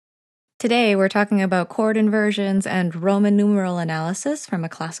Today, we're talking about chord inversions and Roman numeral analysis from a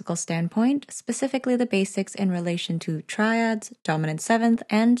classical standpoint, specifically the basics in relation to triads, dominant seventh,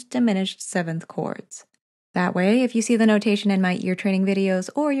 and diminished seventh chords. That way, if you see the notation in my ear training videos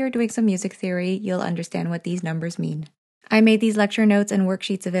or you're doing some music theory, you'll understand what these numbers mean. I made these lecture notes and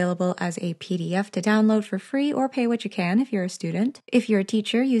worksheets available as a PDF to download for free or pay what you can if you're a student. If you're a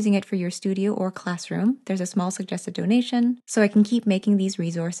teacher using it for your studio or classroom, there's a small suggested donation so I can keep making these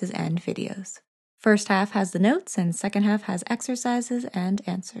resources and videos. First half has the notes and second half has exercises and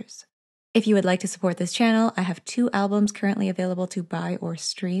answers. If you would like to support this channel, I have 2 albums currently available to buy or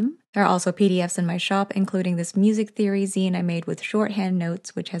stream. There are also PDFs in my shop, including this music theory zine I made with shorthand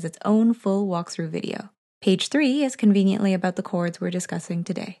notes, which has its own full walkthrough video. Page 3 is conveniently about the chords we're discussing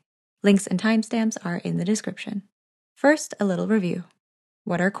today. Links and timestamps are in the description. First, a little review.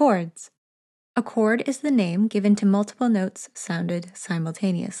 What are chords? A chord is the name given to multiple notes sounded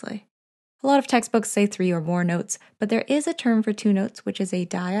simultaneously. A lot of textbooks say 3 or more notes, but there is a term for 2 notes, which is a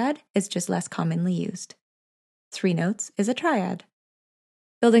dyad. It's just less commonly used. 3 notes is a triad.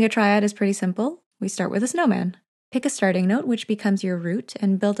 Building a triad is pretty simple. We start with a snowman. Pick a starting note, which becomes your root,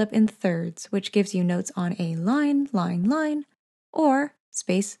 and build up in thirds, which gives you notes on a line, line, line, or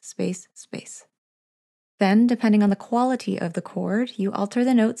space, space, space. Then, depending on the quality of the chord, you alter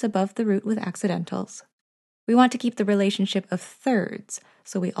the notes above the root with accidentals. We want to keep the relationship of thirds,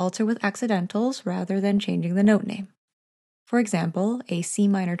 so we alter with accidentals rather than changing the note name. For example, a C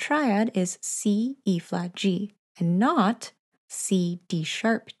minor triad is C, E flat, G, and not C, D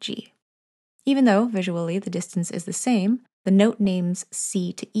sharp, G. Even though, visually, the distance is the same, the note names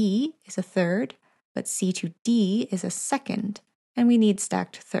C to E is a third, but C to D is a second, and we need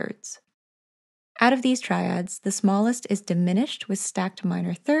stacked thirds. Out of these triads, the smallest is diminished with stacked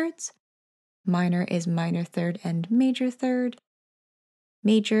minor thirds. Minor is minor third and major third.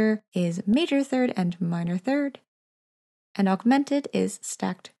 Major is major third and minor third. And augmented is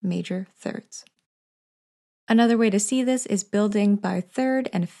stacked major thirds. Another way to see this is building by third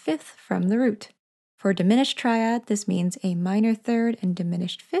and fifth from the root. For diminished triad, this means a minor third and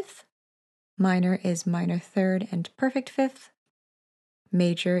diminished fifth. Minor is minor third and perfect fifth.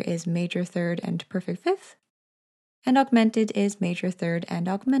 Major is major third and perfect fifth. And augmented is major third and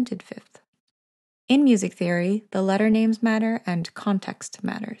augmented fifth. In music theory, the letter names matter and context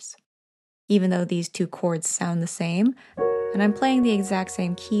matters. Even though these 2 chords sound the same, and I'm playing the exact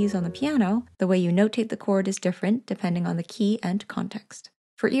same keys on the piano, the way you notate the chord is different depending on the key and context.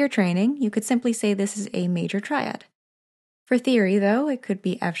 For ear training, you could simply say this is a major triad. For theory, though, it could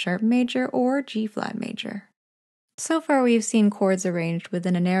be F sharp major or G flat major. So far, we've seen chords arranged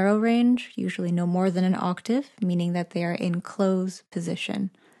within a narrow range, usually no more than an octave, meaning that they are in close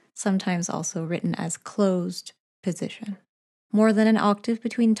position, sometimes also written as closed position. More than an octave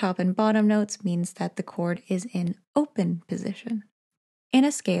between top and bottom notes means that the chord is in open position. In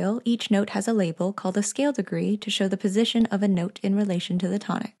a scale, each note has a label called a scale degree to show the position of a note in relation to the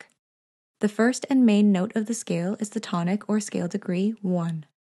tonic. The first and main note of the scale is the tonic or scale degree 1.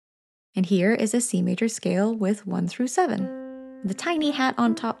 And here is a C major scale with 1 through 7. The tiny hat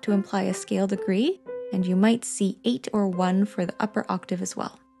on top to imply a scale degree, and you might see 8 or 1 for the upper octave as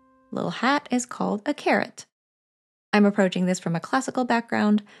well. Little hat is called a caret. I'm approaching this from a classical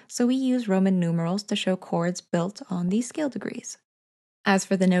background, so we use Roman numerals to show chords built on these scale degrees. As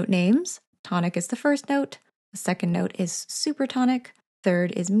for the note names, tonic is the first note, the second note is supertonic,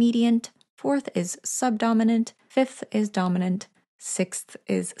 third is mediant, fourth is subdominant, fifth is dominant, sixth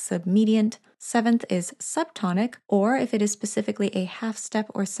is submediant, seventh is subtonic, or if it is specifically a half step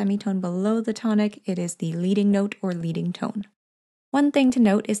or semitone below the tonic, it is the leading note or leading tone. One thing to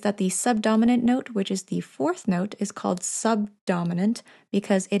note is that the subdominant note, which is the 4th note, is called subdominant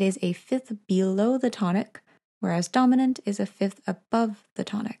because it is a 5th below the tonic, whereas dominant is a 5th above the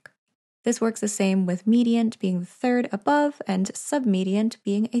tonic. This works the same with mediant being the 3rd above and submediant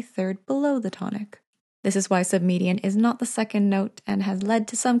being a 3rd below the tonic. This is why submediant is not the 2nd note and has led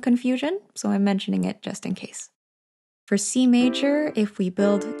to some confusion, so I'm mentioning it just in case. For C major, if we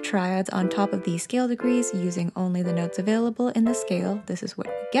build triads on top of these scale degrees using only the notes available in the scale, this is what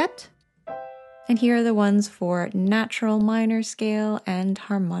we get. And here are the ones for natural minor scale and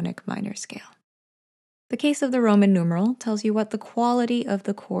harmonic minor scale. The case of the Roman numeral tells you what the quality of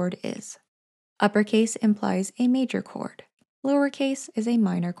the chord is. Uppercase implies a major chord. Lowercase is a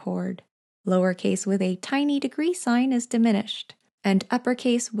minor chord. Lowercase with a tiny degree sign is diminished. And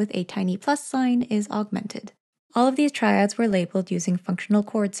uppercase with a tiny plus sign is augmented. All of these triads were labeled using functional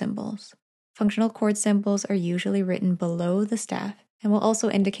chord symbols. Functional chord symbols are usually written below the staff and will also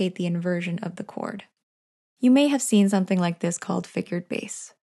indicate the inversion of the chord. You may have seen something like this called figured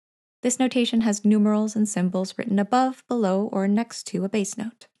bass. This notation has numerals and symbols written above, below, or next to a bass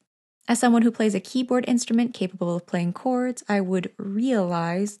note. As someone who plays a keyboard instrument capable of playing chords, I would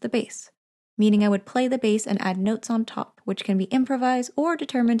realize the bass, meaning I would play the bass and add notes on top, which can be improvised or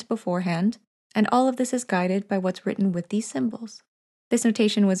determined beforehand, and all of this is guided by what's written with these symbols. This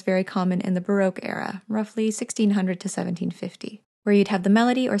notation was very common in the Baroque era, roughly 1600 to 1750, where you'd have the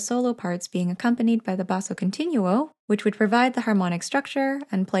melody or solo parts being accompanied by the basso continuo, which would provide the harmonic structure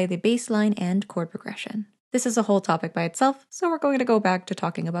and play the bass line and chord progression. This is a whole topic by itself, so we're going to go back to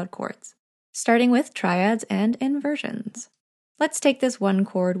talking about chords. Starting with triads and inversions. Let's take this one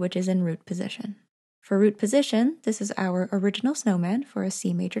chord which is in root position. For root position, this is our original snowman for a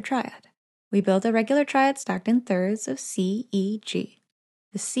C major triad. We build a regular triad stacked in thirds of C, E, G.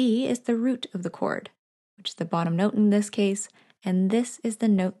 The C is the root of the chord, which is the bottom note in this case, and this is the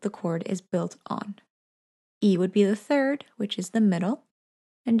note the chord is built on. E would be the third, which is the middle,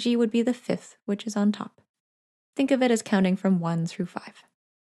 and G would be the fifth, which is on top. Think of it as counting from 1 through 5.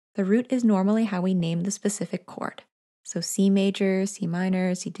 The root is normally how we name the specific chord, so C major, C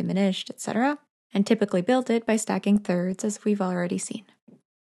minor, C diminished, etc., and typically built it by stacking thirds as we've already seen.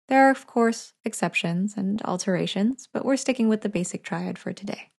 There are, of course, exceptions and alterations, but we're sticking with the basic triad for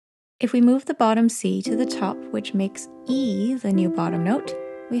today. If we move the bottom C to the top, which makes E the new bottom note,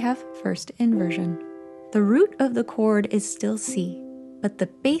 we have first inversion. The root of the chord is still C, but the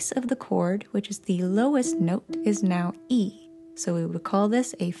base of the chord, which is the lowest note, is now E, so we would call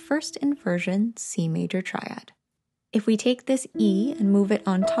this a first inversion C major triad. If we take this E and move it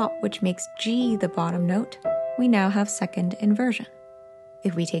on top, which makes G the bottom note, we now have second inversion.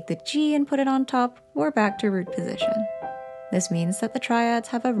 If we take the G and put it on top, we're back to root position. This means that the triads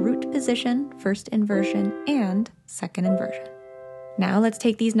have a root position, first inversion, and second inversion. Now let's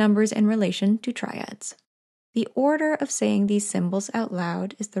take these numbers in relation to triads. The order of saying these symbols out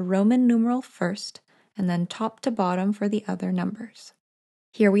loud is the Roman numeral first, and then top to bottom for the other numbers.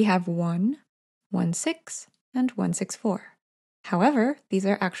 Here we have 1, 1-6, and 1-6-4. However, these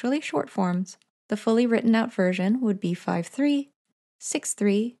are actually short forms. The fully written out version would be 5-3,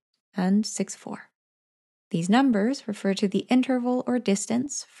 6-3, and 6-4. These numbers refer to the interval or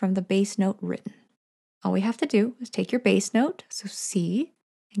distance from the bass note written. All we have to do is take your bass note, so C,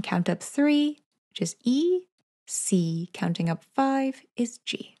 and count up 3, which is E, C, counting up 5, is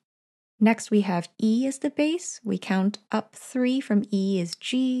G. Next we have E as the bass. We count up 3 from E is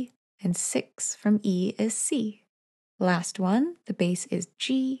G, and 6 from E is C. Last one, the bass is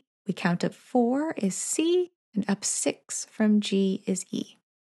G. We count up 4 is C, and up 6 from G is E.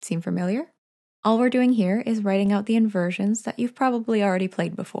 Seem familiar? All we're doing here is writing out the inversions that you've probably already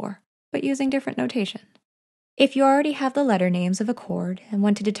played before, but using different notation. If you already have the letter names of a chord and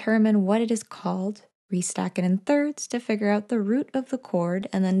want to determine what it is called, restack it in thirds to figure out the root of the chord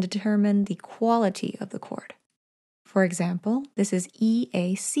and then determine the quality of the chord. For example, this is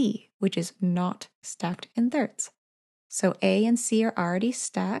EAC, which is not stacked in thirds. So A and C are already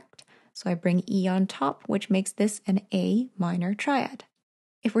stacked, so I bring E on top, which makes this an A minor triad.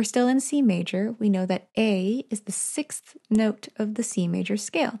 If we're still in C major, we know that A is the 6th note of the C major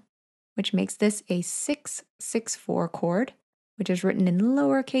scale, which makes this a 6-6-4 chord, which is written in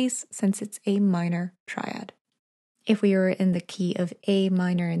lowercase since it's a minor triad. If we were in the key of A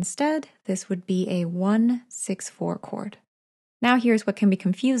minor instead, this would be a 1-6-4 chord. Now here's what can be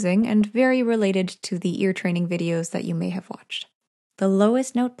confusing and very related to the ear training videos that you may have watched. The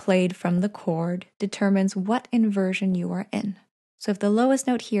lowest note played from the chord determines what inversion you are in. So if the lowest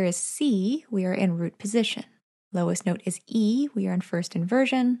note here is C, we are in root position. Lowest note is E, we are in first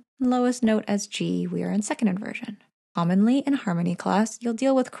inversion. Lowest note as G, we are in second inversion. Commonly in harmony class, you'll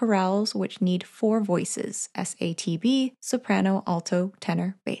deal with chorales which need 4 voices, SATB, soprano, alto,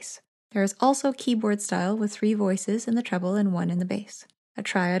 tenor, bass. There is also keyboard style with 3 voices in the treble and 1 in the bass. A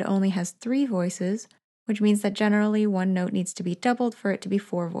triad only has 3 voices, which means that generally one note needs to be doubled for it to be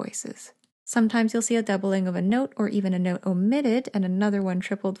 4 voices. Sometimes you'll see a doubling of a note or even a note omitted and another one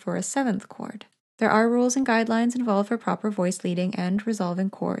tripled for a 7th chord. There are rules and guidelines involved for proper voice leading and resolving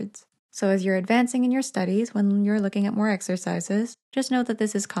chords. So as you're advancing in your studies, when you're looking at more exercises, just know that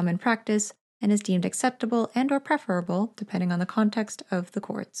this is common practice and is deemed acceptable and or preferable depending on the context of the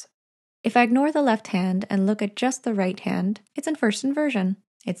chords. If I ignore the left hand and look at just the right hand, it's in first inversion.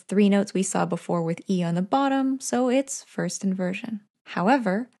 It's 3 notes we saw before with E on the bottom, so it's first inversion.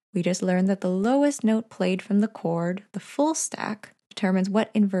 However, we just learned that the lowest note played from the chord, the full stack, determines what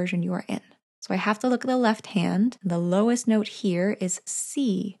inversion you are in. So I have to look at the left hand. The lowest note here is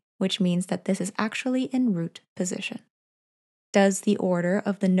C, which means that this is actually in root position. Does the order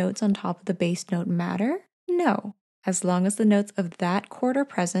of the notes on top of the bass note matter? No. As long as the notes of that chord are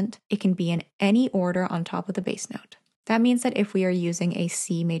present, it can be in any order on top of the bass note. That means that if we are using a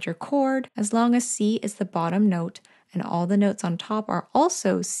C major chord, as long as C is the bottom note and all the notes on top are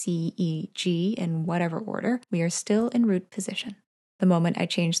also C, E, G in whatever order, we are still in root position. The moment I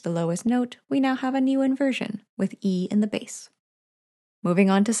change the lowest note, we now have a new inversion with E in the bass.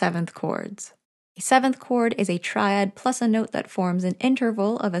 Moving on to seventh chords. A seventh chord is a triad plus a note that forms an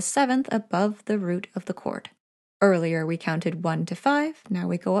interval of a seventh above the root of the chord. Earlier we counted 1 to 5, now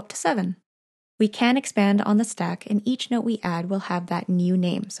we go up to 7. We can expand on the stack, and each note we add will have that new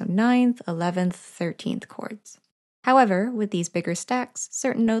name, so 9th, 11th, 13th chords. However, with these bigger stacks,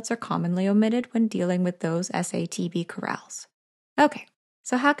 certain notes are commonly omitted when dealing with those SATB chorales. Okay,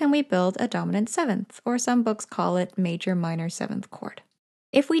 so how can we build a dominant 7th, or some books call it major minor 7th chord?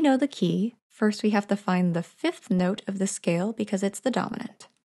 If we know the key, first we have to find the 5th note of the scale because it's the dominant.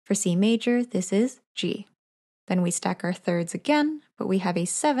 For C major, this is G. Then we stack our thirds again, but we have a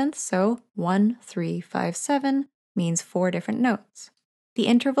 7th, so 1, 3, 5, 7 means 4 different notes. The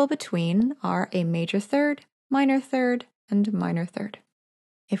interval between are a major third, and minor third.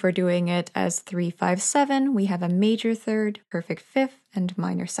 If we're doing it as 3, 5, 7, we have a major third, perfect 5th, and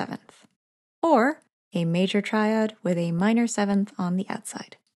minor 7th. Or a major triad with a minor 7th on the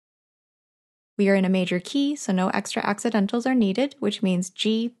outside. We are in a major key, so no extra accidentals are needed, which means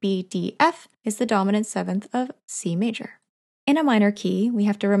G, B, D, F is the dominant 7th of C major. In a minor key, we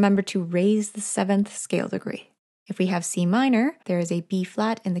have to remember to raise the 7th scale degree. If we have C minor, there is a B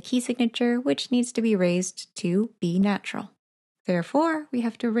flat in the key signature, which needs to be raised to B natural. Therefore, we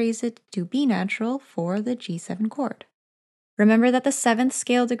have to raise it to B natural for the G7 chord. Remember that the 7th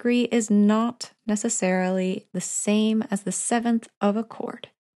scale degree is not necessarily the same as the 7th of a chord.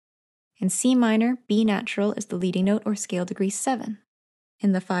 In C minor, B natural is the leading note or scale degree 7.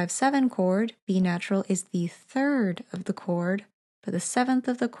 In the 5-7 chord, B natural is the 3rd of the chord, but the 7th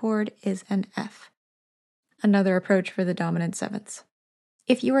of the chord is an F. Another approach for the dominant 7ths.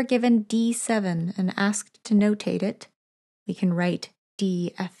 If you are given D7 and asked to notate it, we can write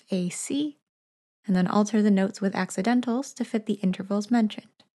D, F, A, C, and then alter the notes with accidentals to fit the intervals mentioned.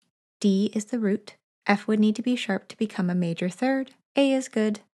 D is the root, F would need to be sharp to become a major third, A is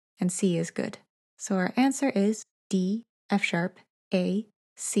good, and C is good. So our answer is D, F sharp, A,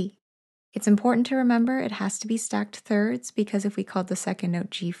 C. It's important to remember it has to be stacked thirds because if we called the second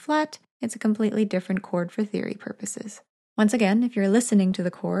note G flat, it's a completely different chord for theory purposes. Once again, if you're listening to the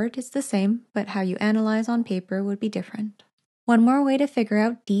chord, it's the same, but how you analyze on paper would be different. One more way to figure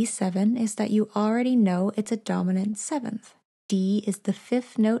out D7 is that you already know it's a dominant 7th. D is the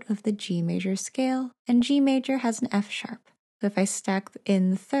 5th note of the G major scale, and G major has an F sharp. So if I stack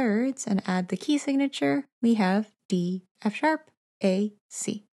in thirds and add the key signature, we have D, F sharp, A,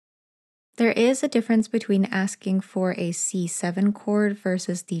 C. There is a difference between asking for a C7 chord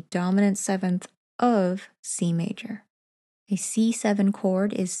versus the dominant 7th of C major. A C7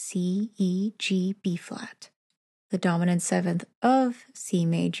 chord is C, E, G, B flat. The dominant 7th of C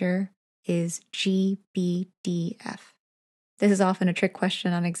major is G, B, D, F. This is often a trick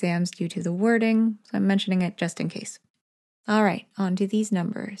question on exams due to the wording, so I'm mentioning it just in case. All right, on to these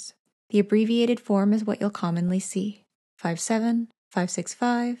numbers. The abbreviated form is what you'll commonly see: 5-7,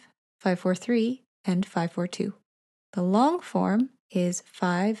 5-6-5, 5-4-3, and 5-4-2. The long form is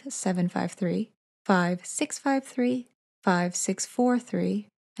 5-7-5-3, 5-6-5-3, 5-6-4-3,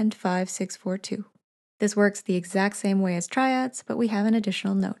 and 5-6-4-2. This works the exact same way as triads, but we have an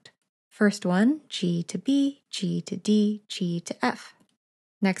additional note. First one, G to B, G to D, G to F.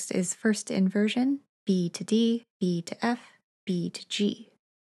 Next is first inversion, B to D, B to F, B to G.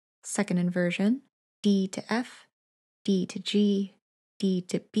 Second inversion, D to F, D to G, D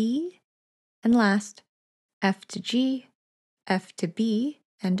to B. And last, F to G, F to B,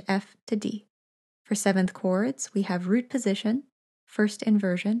 and F to D. For 7th chords, we have root position, first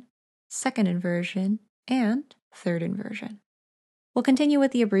inversion, second inversion, and third inversion. We'll continue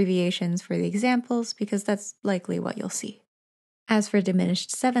with the abbreviations for the examples because that's likely what you'll see. As for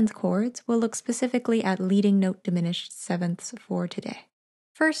diminished 7th chords, we'll look specifically at leading note diminished 7ths for today.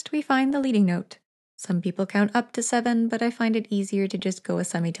 First, we find the leading note. Some people count up to 7, but I find it easier to just go a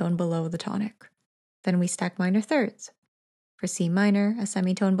semitone below the tonic. Then we stack minor thirds. For C minor, a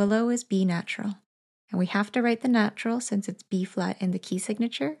semitone below is B natural. And we have to write the natural since it's B flat in the key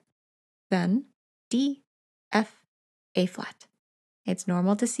signature. Then D, F, A flat. It's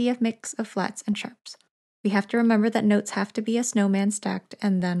normal to see a mix of flats and sharps. We have to remember that notes have to be a snowman stacked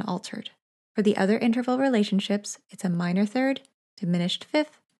and then altered. For the other interval relationships, it's a minor third, diminished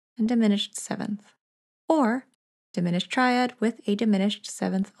 5th, and diminished 7th. Or diminished triad with a diminished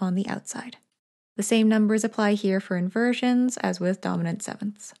 7th on the outside. The same numbers apply here for inversions as with dominant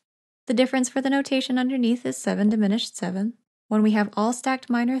sevenths. The difference for the notation underneath is 7 diminished 7. When we have all stacked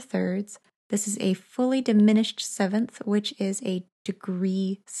minor thirds, this is a fully diminished seventh, which is a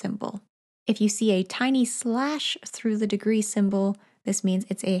degree symbol. If you see a tiny slash through the degree symbol, this means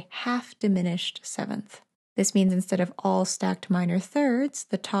it's a half diminished seventh. This means instead of all stacked minor thirds,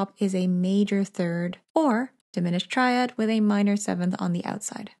 the top is a major third or diminished triad with a minor seventh on the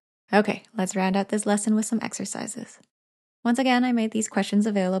outside. Okay, let's round out this lesson with some exercises. Once again, I made these questions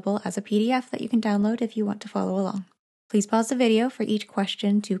available as a PDF that you can download if you want to follow along. Please pause the video for each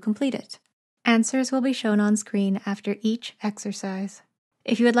question to complete it. Answers will be shown on screen after each exercise.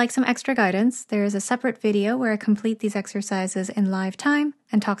 If you would like some extra guidance, there is a separate video where I complete these exercises in live time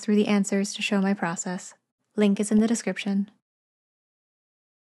and talk through the answers to show my process. Link is in the description.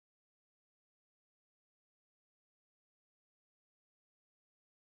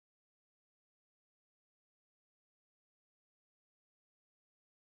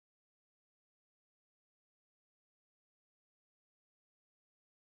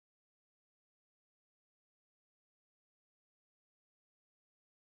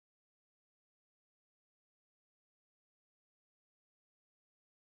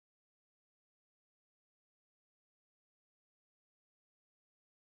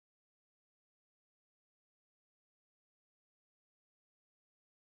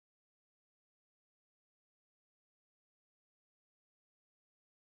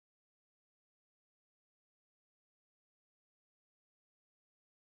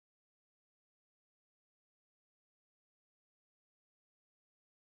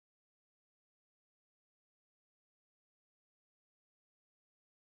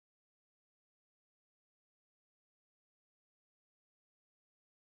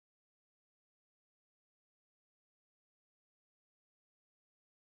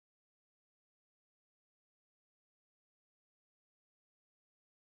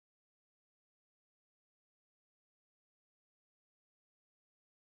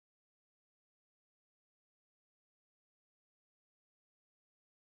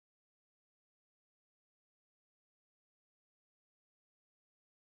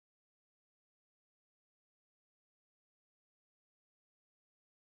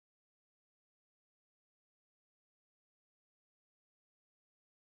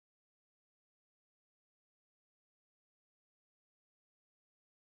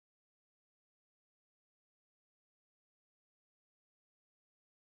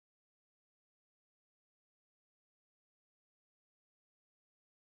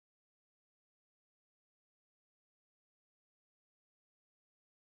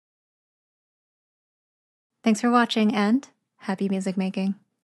 Thanks for watching and happy music making.